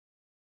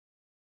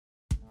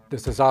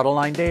This is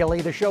Autoline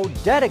Daily, the show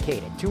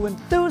dedicated to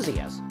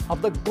enthusiasts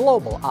of the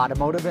global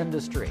automotive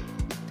industry.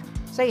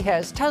 Say,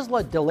 has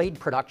Tesla delayed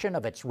production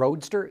of its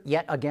Roadster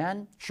yet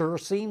again? Sure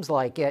seems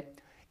like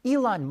it.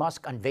 Elon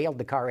Musk unveiled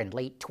the car in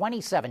late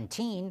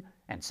 2017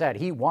 and said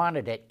he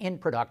wanted it in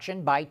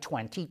production by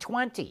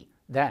 2020.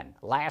 Then,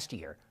 last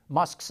year,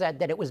 Musk said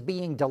that it was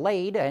being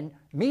delayed, and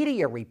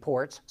media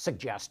reports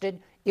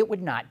suggested it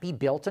would not be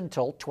built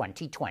until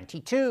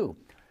 2022.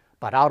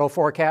 But Auto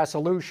Forecast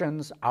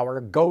Solutions,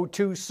 our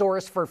go-to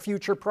source for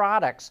future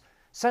products,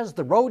 says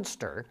the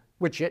Roadster,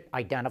 which it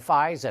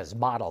identifies as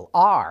Model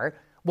R,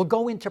 will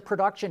go into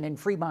production in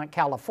Fremont,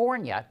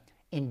 California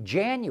in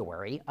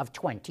January of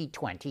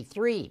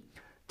 2023.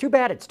 Too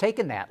bad it's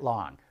taken that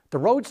long. The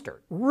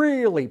Roadster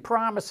really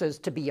promises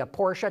to be a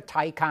Porsche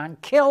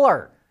Taycan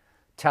killer.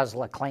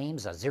 Tesla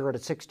claims a 0 to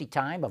 60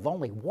 time of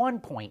only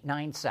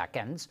 1.9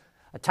 seconds,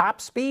 a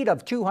top speed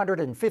of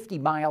 250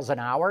 miles an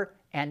hour,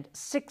 and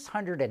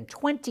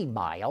 620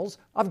 miles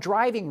of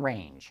driving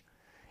range.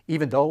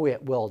 Even though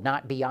it will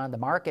not be on the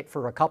market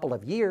for a couple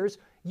of years,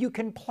 you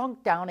can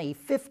plunk down a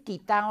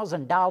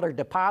 $50,000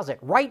 deposit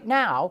right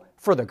now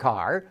for the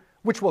car,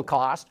 which will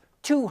cost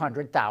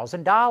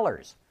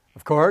 $200,000.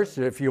 Of course,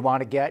 if you want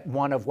to get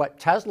one of what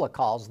Tesla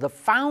calls the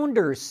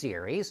Founder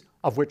Series,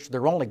 of which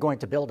they're only going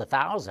to build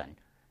 1,000,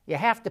 you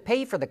have to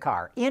pay for the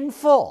car in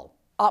full,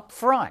 up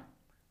front.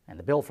 And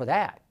the bill for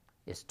that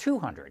is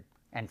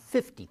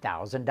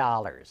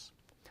 $250,000.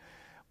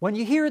 When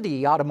you hear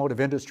the automotive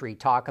industry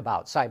talk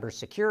about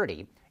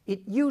cybersecurity,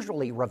 it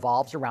usually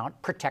revolves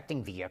around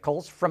protecting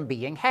vehicles from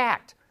being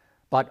hacked.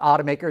 But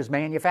automakers'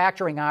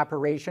 manufacturing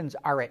operations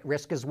are at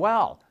risk as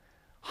well.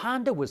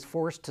 Honda was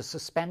forced to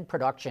suspend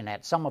production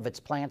at some of its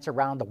plants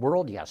around the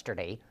world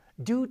yesterday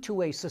due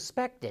to a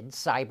suspected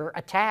cyber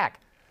attack.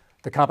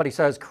 The company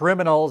says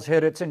criminals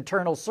hit its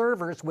internal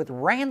servers with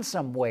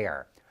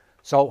ransomware.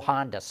 So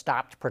Honda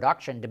stopped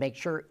production to make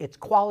sure its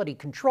quality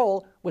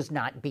control was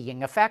not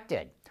being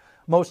affected.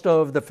 Most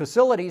of the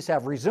facilities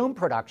have resumed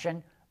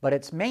production, but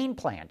its main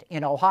plant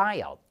in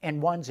Ohio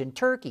and ones in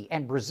Turkey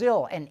and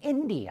Brazil and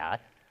India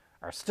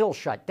are still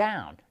shut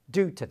down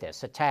due to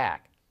this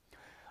attack.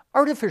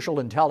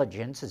 Artificial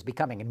intelligence is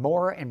becoming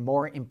more and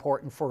more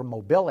important for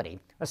mobility,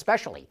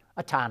 especially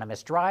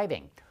autonomous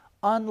driving.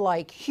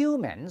 Unlike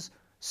humans,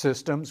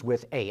 systems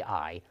with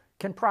AI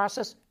can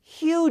process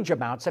huge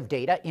amounts of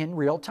data in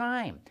real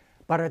time.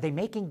 But are they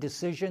making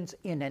decisions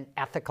in an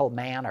ethical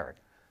manner?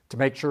 To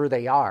make sure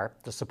they are,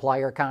 the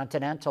supplier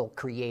Continental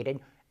created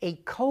a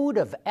code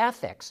of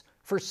ethics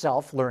for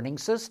self-learning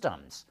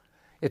systems.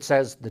 It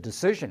says the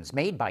decisions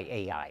made by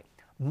AI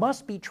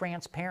must be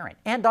transparent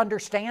and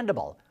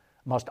understandable,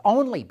 must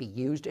only be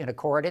used in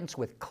accordance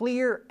with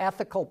clear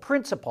ethical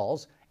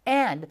principles,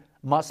 and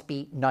must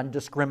be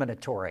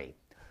non-discriminatory.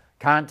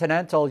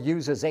 Continental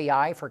uses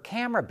AI for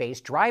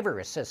camera-based driver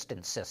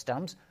assistance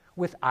systems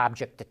with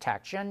object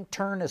detection,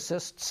 turn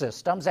assist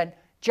systems, and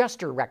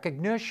gesture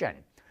recognition.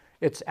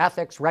 Its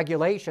ethics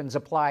regulations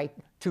apply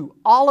to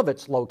all of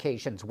its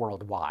locations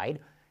worldwide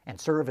and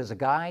serve as a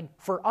guide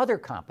for other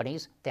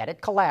companies that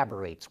it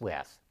collaborates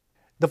with.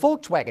 The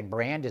Volkswagen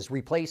brand is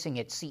replacing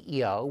its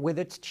CEO with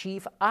its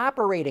chief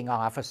operating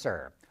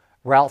officer.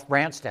 Ralph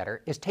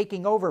Brandstetter is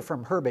taking over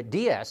from Herbert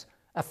Diess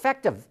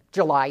effective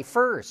July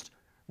 1st.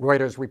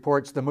 Reuters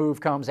reports the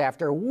move comes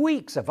after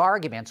weeks of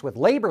arguments with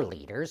labor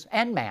leaders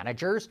and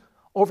managers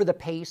over the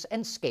pace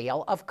and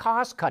scale of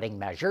cost-cutting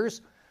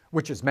measures,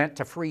 which is meant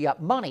to free up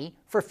money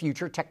for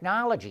future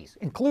technologies,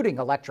 including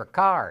electric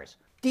cars.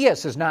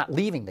 Diess is not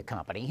leaving the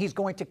company. He's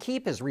going to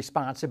keep his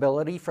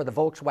responsibility for the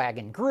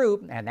Volkswagen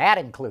Group, and that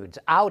includes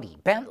Audi,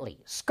 Bentley,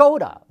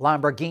 Skoda,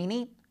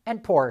 Lamborghini,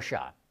 and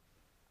Porsche.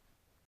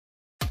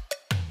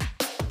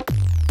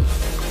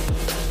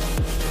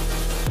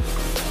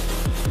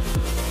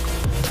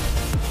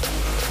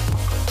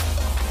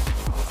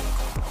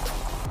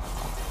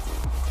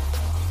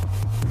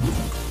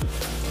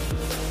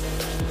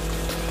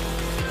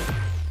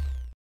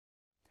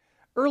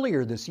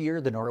 Earlier this year,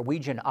 the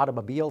Norwegian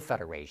Automobile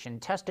Federation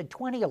tested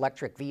 20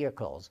 electric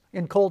vehicles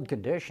in cold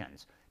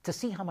conditions to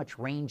see how much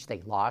range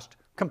they lost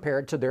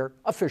compared to their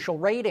official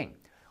rating.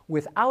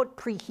 Without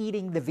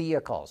preheating the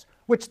vehicles,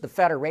 which the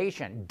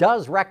Federation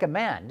does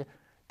recommend,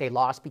 they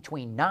lost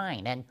between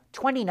 9 and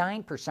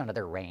 29% of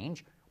their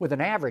range, with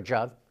an average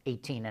of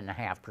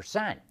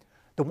 18.5%.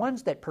 The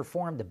ones that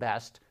perform the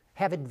best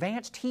have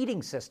advanced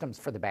heating systems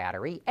for the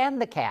battery and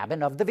the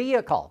cabin of the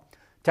vehicle.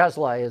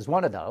 Tesla is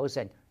one of those,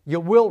 and you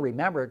will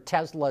remember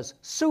Tesla's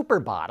super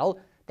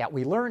bottle that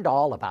we learned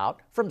all about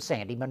from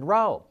Sandy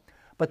Munro.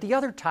 But the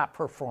other top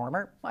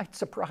performer might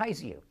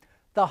surprise you,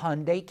 the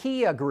Hyundai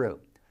Kia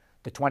Group.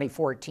 The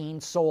 2014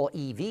 Soul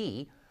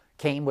EV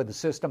came with a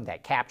system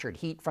that captured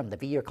heat from the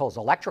vehicle's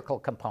electrical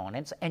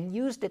components and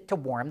used it to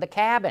warm the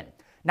cabin.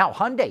 Now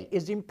Hyundai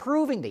is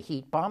improving the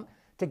heat pump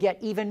to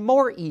get even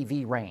more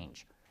EV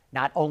range.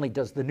 Not only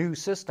does the new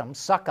system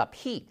suck up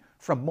heat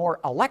from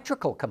more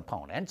electrical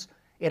components,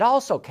 it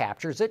also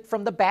captures it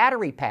from the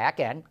battery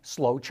pack and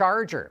slow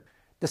charger.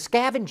 The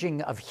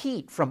scavenging of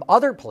heat from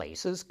other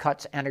places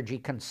cuts energy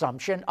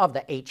consumption of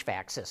the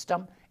HVAC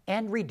system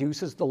and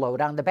reduces the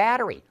load on the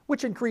battery,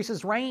 which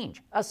increases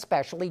range,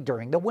 especially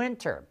during the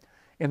winter.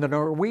 In the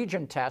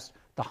Norwegian test,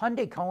 the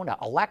Hyundai Kona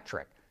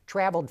Electric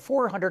traveled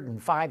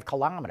 405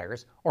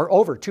 kilometers, or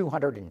over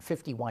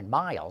 251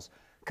 miles,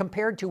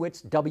 compared to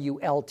its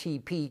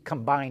WLTP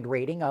combined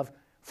rating of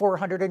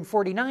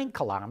 449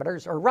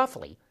 kilometers, or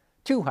roughly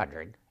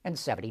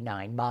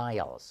 279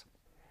 miles.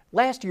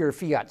 Last year,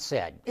 Fiat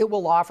said it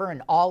will offer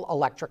an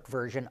all-electric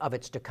version of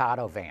its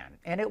Ducato van,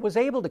 and it was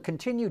able to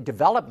continue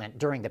development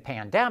during the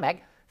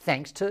pandemic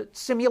thanks to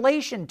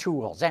simulation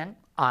tools and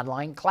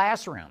online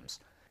classrooms.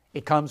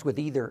 It comes with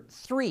either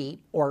 3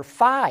 or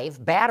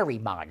 5 battery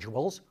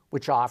modules,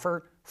 which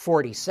offer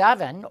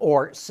 47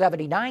 or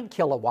 79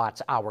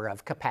 kilowatts hour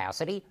of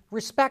capacity,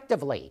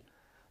 respectively.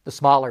 The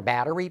smaller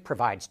battery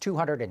provides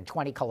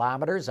 220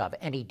 kilometers of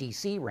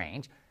NEDC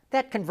range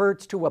that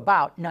converts to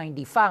about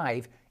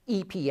 95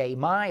 EPA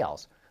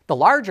miles. The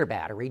larger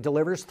battery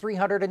delivers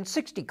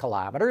 360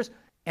 kilometers,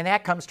 and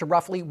that comes to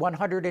roughly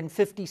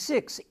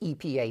 156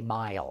 EPA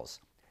miles.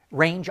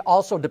 Range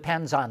also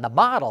depends on the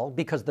model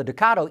because the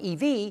Ducato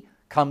EV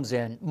comes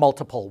in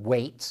multiple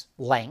weights,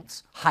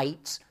 lengths,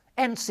 heights,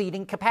 and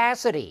seating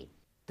capacity.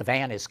 The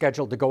van is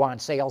scheduled to go on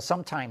sale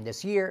sometime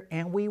this year,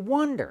 and we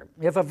wonder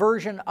if a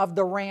version of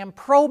the Ram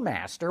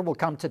ProMaster will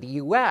come to the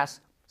U.S.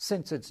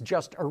 since it's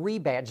just a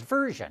rebadged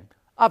version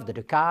of the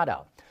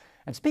Ducato.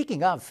 And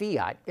speaking of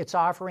Fiat, it's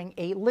offering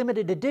a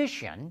limited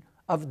edition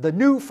of the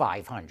new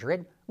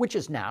 500, which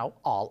is now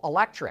all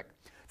electric.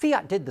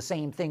 Fiat did the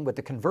same thing with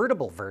the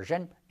convertible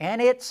version,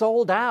 and it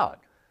sold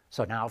out.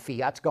 So now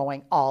Fiat's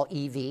going all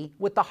EV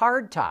with the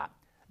hardtop.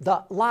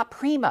 The La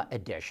Prima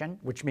edition,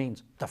 which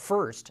means the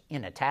first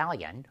in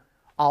Italian,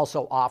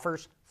 also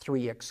offers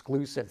 3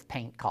 exclusive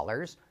paint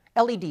colors,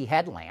 LED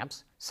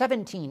headlamps,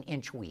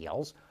 17-inch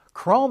wheels,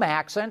 chrome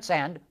accents,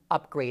 and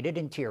upgraded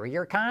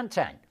interior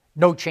content.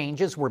 No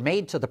changes were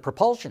made to the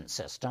propulsion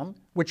system,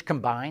 which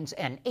combines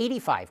an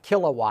 85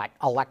 kilowatt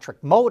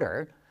electric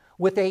motor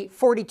with a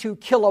 42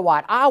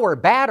 kilowatt hour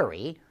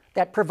battery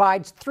that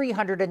provides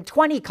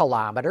 320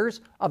 kilometers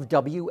of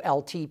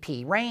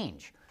WLTP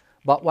range.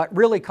 But what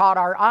really caught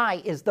our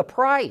eye is the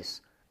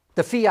price.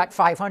 The Fiat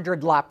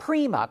 500 La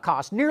Prima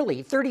costs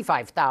nearly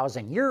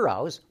 35,000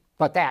 euros,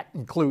 but that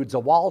includes a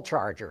wall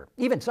charger.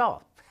 Even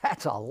so,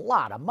 that's a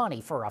lot of money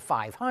for a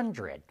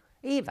 500,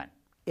 even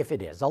if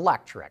it is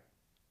electric.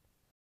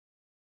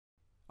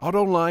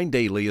 AutoLine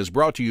Daily is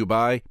brought to you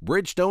by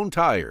Bridgestone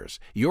Tires.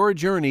 Your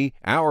journey,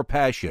 our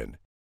passion.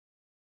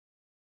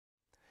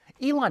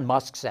 Elon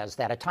Musk says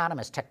that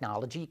autonomous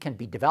technology can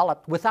be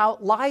developed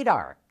without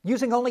LiDAR,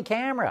 using only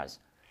cameras.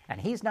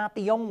 And he's not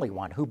the only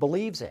one who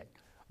believes it.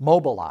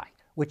 Mobileye,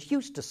 which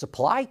used to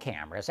supply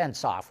cameras and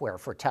software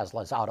for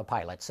Tesla's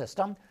autopilot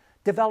system,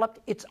 developed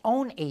its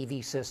own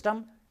AV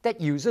system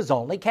that uses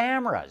only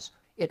cameras.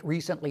 It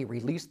recently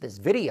released this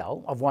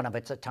video of one of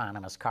its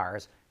autonomous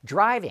cars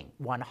driving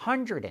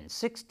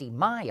 160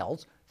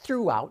 miles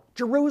throughout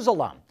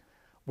Jerusalem.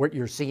 What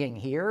you're seeing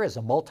here is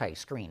a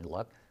multi-screen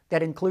look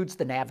that includes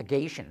the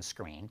navigation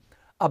screen,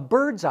 a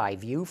bird's eye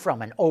view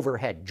from an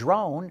overhead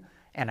drone,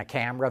 and a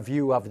camera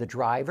view of the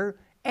driver,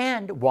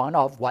 and one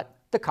of what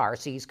the car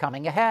sees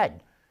coming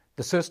ahead.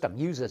 The system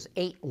uses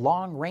 8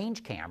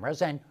 long-range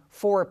cameras and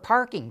 4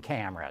 parking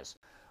cameras.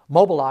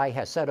 Mobileye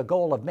has set a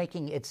goal of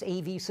making its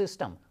AV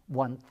system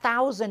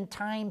 1,000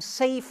 times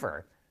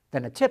safer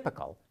than a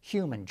typical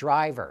human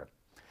driver.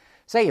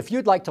 Say, if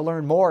you'd like to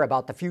learn more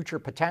about the future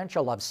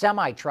potential of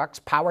semi-trucks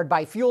powered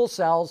by fuel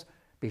cells,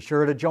 be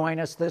sure to join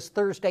us this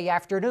Thursday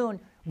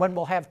afternoon when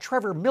we'll have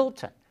Trevor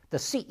Milton, the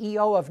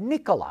CEO of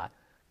Nikola,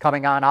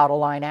 coming on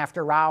Autoline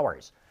After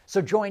Hours.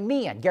 So join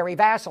me and Gary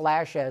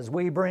Vasilash as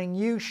we bring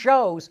you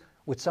shows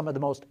with some of the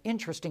most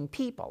interesting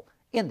people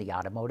in the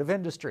automotive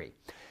industry.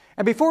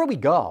 And before we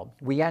go,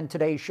 we end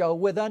today's show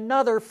with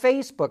another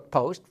Facebook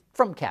post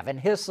from Kevin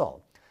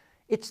Hissel.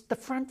 It's the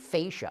front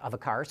fascia of a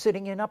car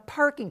sitting in a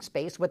parking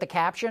space with the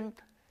caption,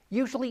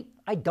 "Usually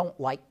I don't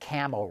like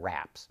camo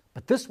wraps,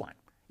 but this one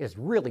is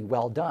really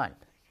well done."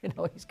 You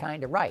know, he's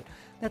kind of right.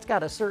 That's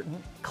got a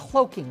certain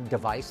cloaking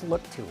device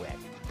look to it.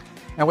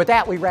 And with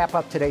that, we wrap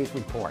up today's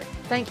report.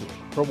 Thank you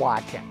for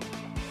watching.